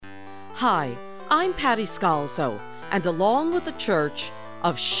Hi, I'm Patty Scalzo, and along with the Church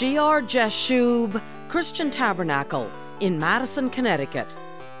of Shear Jashub Christian Tabernacle in Madison, Connecticut,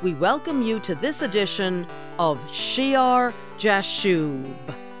 we welcome you to this edition of Shear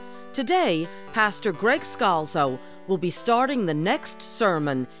Jashub. Today, Pastor Greg Scalzo will be starting the next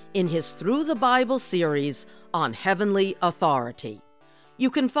sermon in his Through the Bible series on heavenly authority. You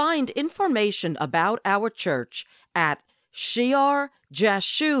can find information about our church at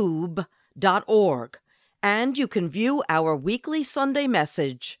shearjashub.org, and you can view our weekly Sunday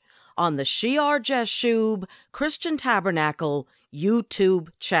message on the Shear Jashub Christian Tabernacle YouTube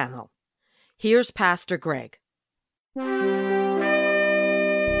channel. Here's Pastor Greg.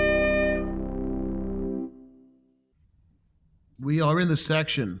 We are in the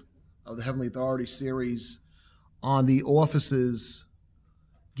section of the Heavenly Authority series on the offices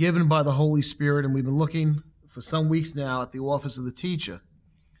given by the Holy Spirit, and we've been looking for some weeks now at the office of the teacher.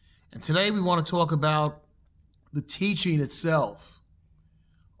 And today we want to talk about the teaching itself.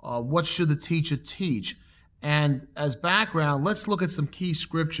 What should the teacher teach? And as background, let's look at some key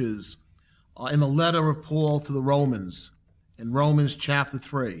scriptures in the letter of Paul to the Romans, in Romans chapter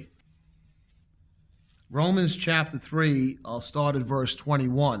 3. Romans chapter 3, I'll start at verse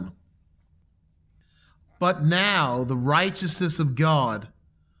 21. But now the righteousness of God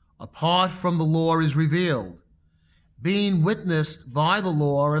apart from the law is revealed, being witnessed by the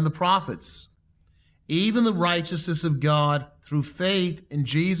law and the prophets, even the righteousness of God through faith in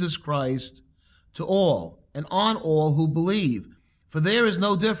Jesus Christ to all and on all who believe. For there is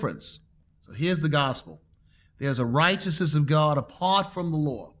no difference. So here's the gospel. There's a righteousness of God apart from the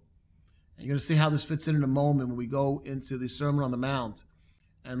law. And you're going to see how this fits in a moment when we go into the Sermon on the Mount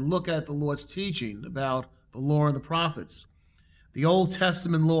and look at the Lord's teaching about the law and the prophets. The Old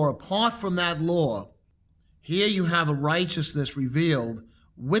Testament law, apart from that law, here you have a righteousness revealed,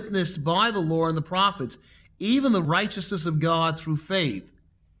 witnessed by the law and the prophets, even the righteousness of God through faith.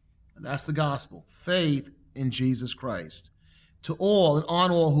 And that's the gospel, faith in Jesus Christ. To all and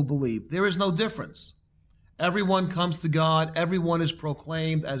on all who believe. There is no difference. Everyone comes to God. Everyone is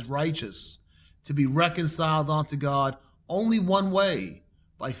proclaimed as righteous, to be reconciled unto God only one way,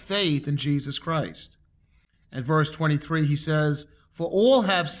 by faith in Jesus Christ. And verse 23, he says, for all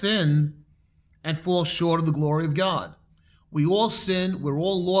have sinned and fall short of the glory of God. We all sin. We're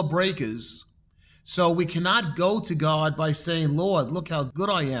all lawbreakers. So we cannot go to God by saying, Lord, look how good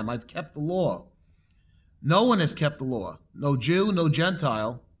I am. I've kept the law. No one has kept the law. No Jew, no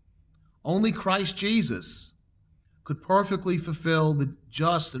Gentile. Only Christ Jesus could perfectly fulfill the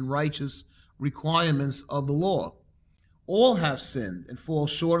just and righteous requirements of the law. All have sinned and fall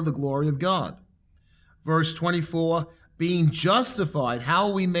short of the glory of God. Verse 24, being justified. How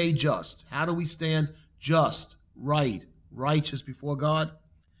are we made just? How do we stand just, right, righteous before God?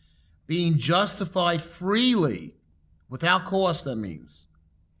 Being justified freely, without cost, that means.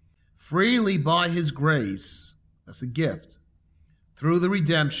 Freely by his grace, that's a gift, through the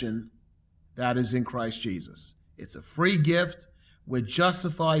redemption that is in Christ Jesus. It's a free gift. We're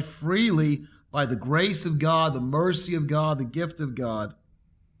justified freely by the grace of God, the mercy of God, the gift of God.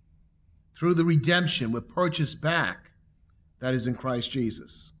 Through the redemption, we're purchased back, that is in Christ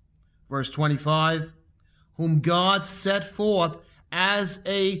Jesus. Verse 25, whom God set forth as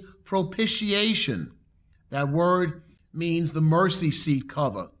a propitiation. That word means the mercy seat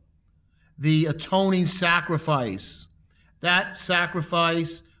cover, the atoning sacrifice, that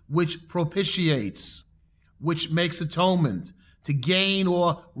sacrifice which propitiates, which makes atonement, to gain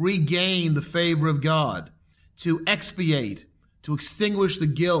or regain the favor of God, to expiate, to extinguish the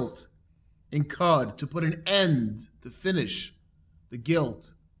guilt incurred, to put an end, to finish the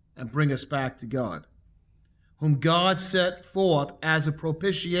guilt and bring us back to God. Whom God set forth as a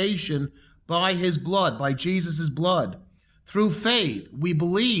propitiation by his blood, by Jesus' blood. Through faith, we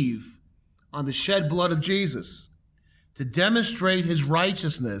believe on the shed blood of Jesus to demonstrate his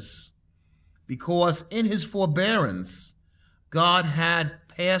righteousness, because in his forbearance, God had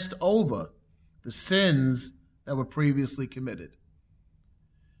passed over the sins that were previously committed.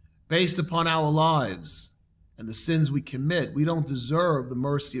 Based upon our lives and the sins we commit, we don't deserve the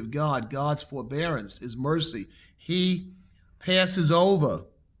mercy of God, God's forbearance, his mercy. He passes over.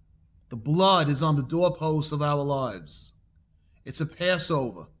 The blood is on the doorposts of our lives. It's a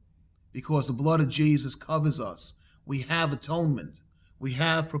Passover because the blood of Jesus covers us. We have atonement. We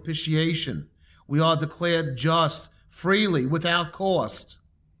have propitiation. We are declared just freely, without cost,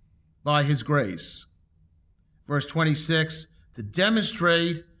 by his grace. Verse 26, to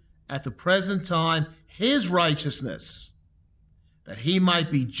demonstrate at the present time his righteousness, that he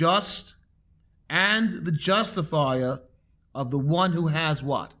might be just and the justifier of the one who has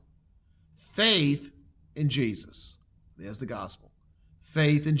what? faith in Jesus. There's the gospel.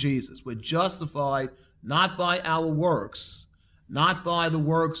 Faith in Jesus. We're justified not by our works, not by the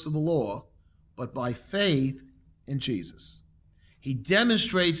works of the law, but by faith in Jesus. He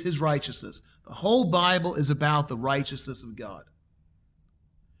demonstrates his righteousness. The whole Bible is about the righteousness of God.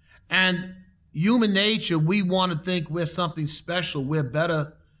 And human nature, we want to think we're something special, we're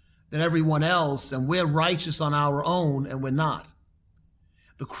better than everyone else, and we're righteous on our own, and we're not.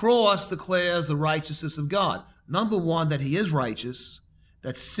 The cross declares the righteousness of God. Number one, that he is righteous,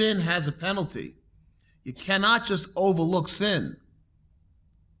 that sin has a penalty. You cannot just overlook sin.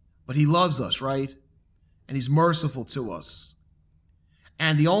 But he loves us, right? And he's merciful to us.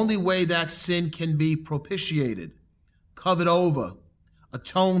 And the only way that sin can be propitiated, covered over,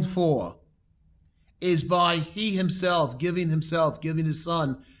 atoned for, is by he himself, giving his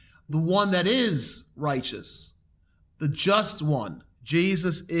son, the one that is righteous, the just one.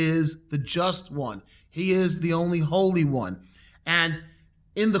 Jesus is the just one. He is the only holy one. And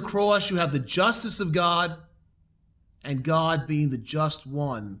in the cross, you have the justice of God, and God being the just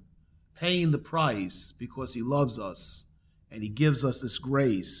one, paying the price because he loves us, and he gives us this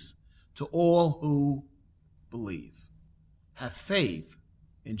grace to all who believe. Have faith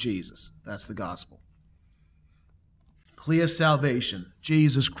in Jesus. That's the gospel. Clear salvation,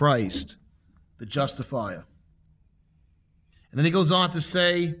 Jesus Christ, the justifier. And then he goes on to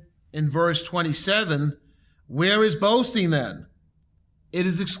say in verse 27, where is boasting then? It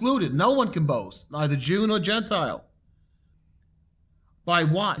is excluded. No one can boast, neither Jew nor Gentile. By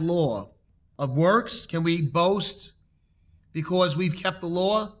what law? Of works? Can we boast because we've kept the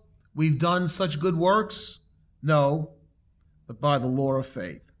law? We've done such good works? No, but by the law of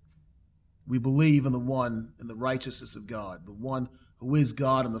faith. We believe in the one, in the righteousness of God, the one who is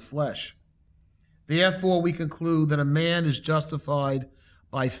God in the flesh. Therefore, we conclude that a man is justified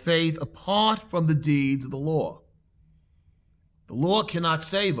by faith apart from the deeds of the law. The law cannot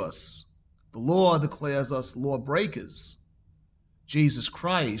save us. The law declares us lawbreakers. Jesus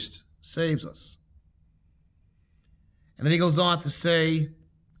Christ saves us. And then he goes on to say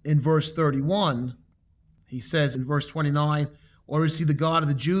in verse 31, he says in verse 29, or is he the God of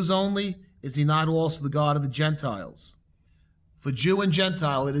the Jews only? Is he not also the God of the Gentiles? For Jew and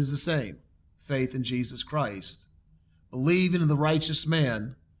Gentile, it is the same. Faith in Jesus Christ. Believing in the righteous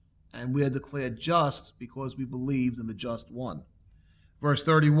man, and we are declared just because we believed in the just one. Verse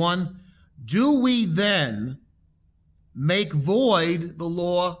 31, do we then make void the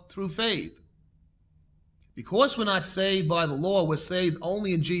law through faith? Because we're not saved by the law, we're saved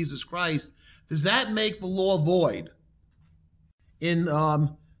only in Jesus Christ. Does that make the law void? In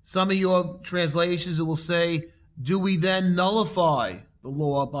some of your translations, it will say, do we then nullify the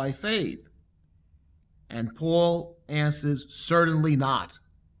law by faith? And Paul answers, certainly not.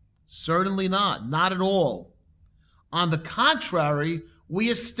 Certainly not. Not at all. On the contrary, we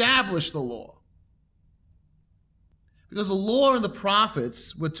establish the law. Because the law and the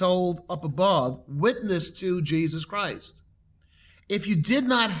prophets, we're told up above, witness to Jesus Christ. If you did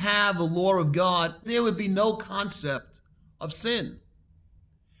not have the law of God, there would be no concept of sin.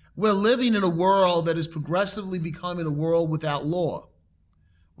 We're living in a world that is progressively becoming a world without law,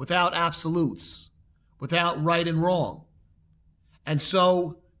 without absolutes, without right and wrong. And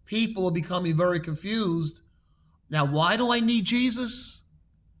so people are becoming very confused. Now, why do I need Jesus?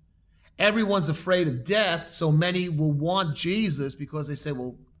 Everyone's afraid of death, so many will want Jesus because they say,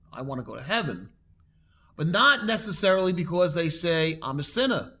 well, I want to go to heaven. But not necessarily because they say, I'm a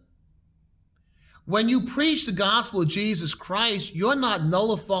sinner. When you preach the gospel of Jesus Christ, you're not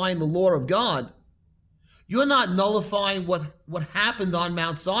nullifying the law of God. You're not nullifying what happened on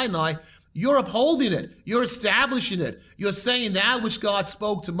Mount Sinai. You're upholding it. You're establishing it. You're saying that which God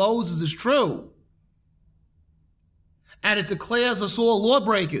spoke to Moses is true. And it declares us all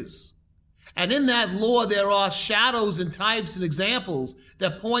lawbreakers. And in that law, there are shadows and types and examples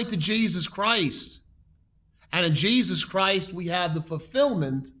that point to Jesus Christ. And in Jesus Christ, we have the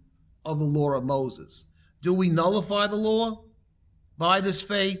fulfillment of the law of Moses. Do we nullify the law by this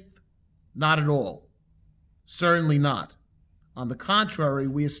faith? Not at all. Certainly not. On the contrary,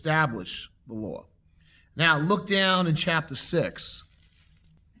 we establish the law. Now, look down in chapter 6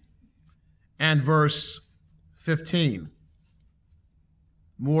 and verse 15.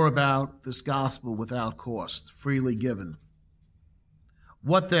 More about this gospel without cost, freely given.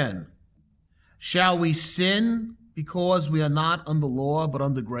 What then? Shall we sin because we are not under law but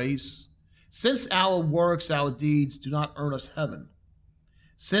under grace? Since our works, our deeds do not earn us heaven,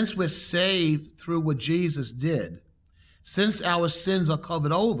 since we're saved through what Jesus did, since our sins are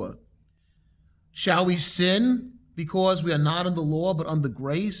covered over, shall we sin because we are not under law but under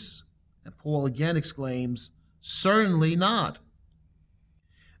grace? And Paul again exclaims, certainly not.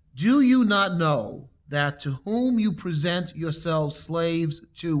 Do you not know that to whom you present yourselves slaves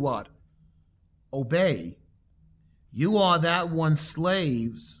to what? Obey. You are that one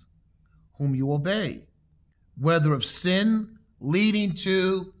slaves whom you obey, whether of sin leading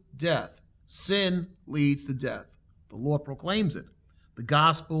to death. Sin leads to death. The law proclaims it. The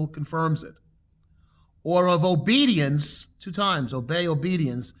gospel confirms it. Or of obedience, 2 times, obey,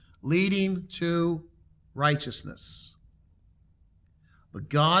 obedience, leading to righteousness. But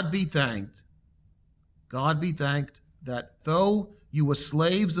God be thanked that though you were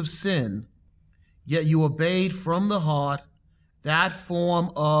slaves of sin, yet you obeyed from the heart that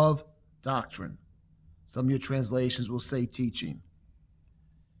form of doctrine. Some of your translations will say teaching.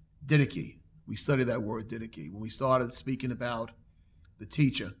 Didache. We studied that word didache when we started speaking about the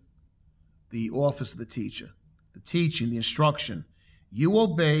teacher, the office of the teacher, the teaching, the instruction. You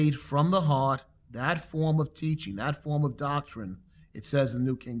obeyed from the heart that form of teaching, that form of doctrine, it says in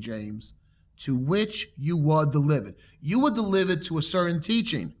the New King James, to which you were delivered. You were delivered to a certain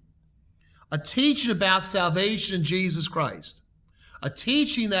teaching, a teaching about salvation in Jesus Christ, a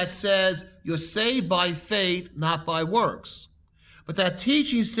teaching that says you're saved by faith, not by works. But that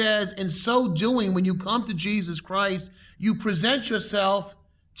teaching says, in so doing, when you come to Jesus Christ, you present yourself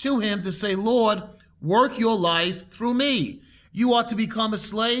to him to say, Lord, work your life through me. You ought to become a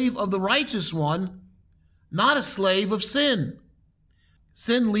slave of the righteous one, not a slave of sin.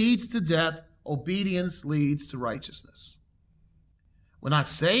 Sin leads to death. Obedience leads to righteousness. We're not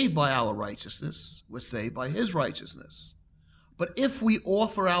saved by our righteousness. We're saved by his righteousness. But if we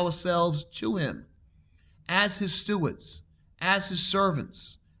offer ourselves to him as his stewards, as his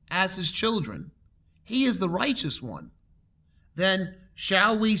servants, as his children, he is the righteous one. Then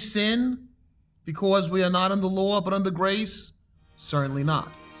shall we sin because we are not under law but under grace? Certainly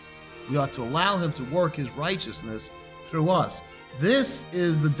not. We ought to allow him to work his righteousness through us. This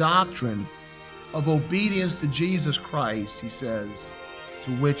is the doctrine of obedience to Jesus Christ, he says,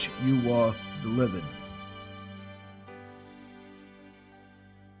 to which you were delivered.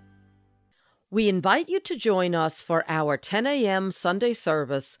 We invite you to join us for our 10 a.m. Sunday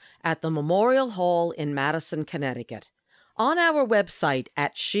service at the Memorial Hall in Madison, Connecticut. On our website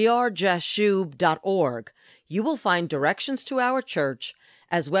at shiarjashub.org, you will find directions to our church,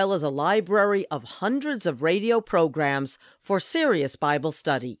 as well as a library of hundreds of radio programs for serious Bible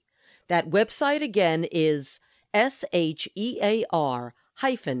study. That website again is shear-jashub.org.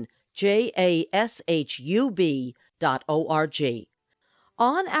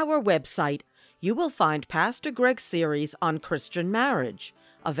 On our website, you will find Pastor Greg's series on Christian marriage,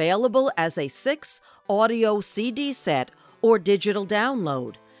 available as a 6-audio CD set or digital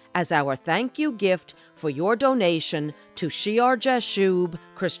download, as our thank you gift for your donation to Shear Jashub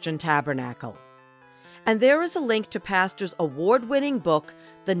Christian Tabernacle. And there is a link to Pastor's award-winning book,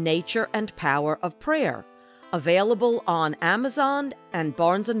 The Nature and Power of Prayer, available on Amazon and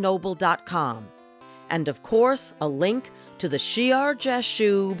BarnesandNoble.com. And of course, a link to the Shear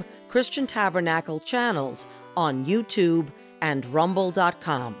Jashub Christian Tabernacle channels on YouTube and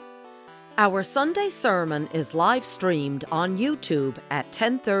Rumble.com. Our Sunday sermon is live streamed on YouTube at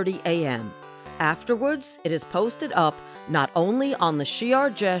 10:30 a.m. Afterwards, it is posted up not only on the Shear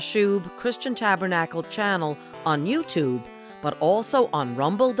Jashub Christian Tabernacle channel on YouTube, but also on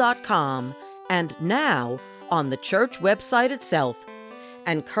Rumble.com and now on the church website itself.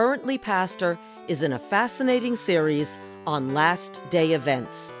 And currently, Pastor is in a fascinating series on Last Day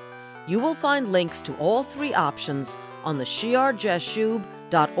events. You will find links to all 3 options on the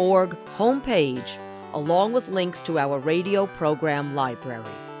shiarjashub.org homepage, along with links to our radio program library.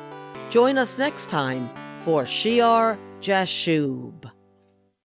 Join us next time for Shear Jashub.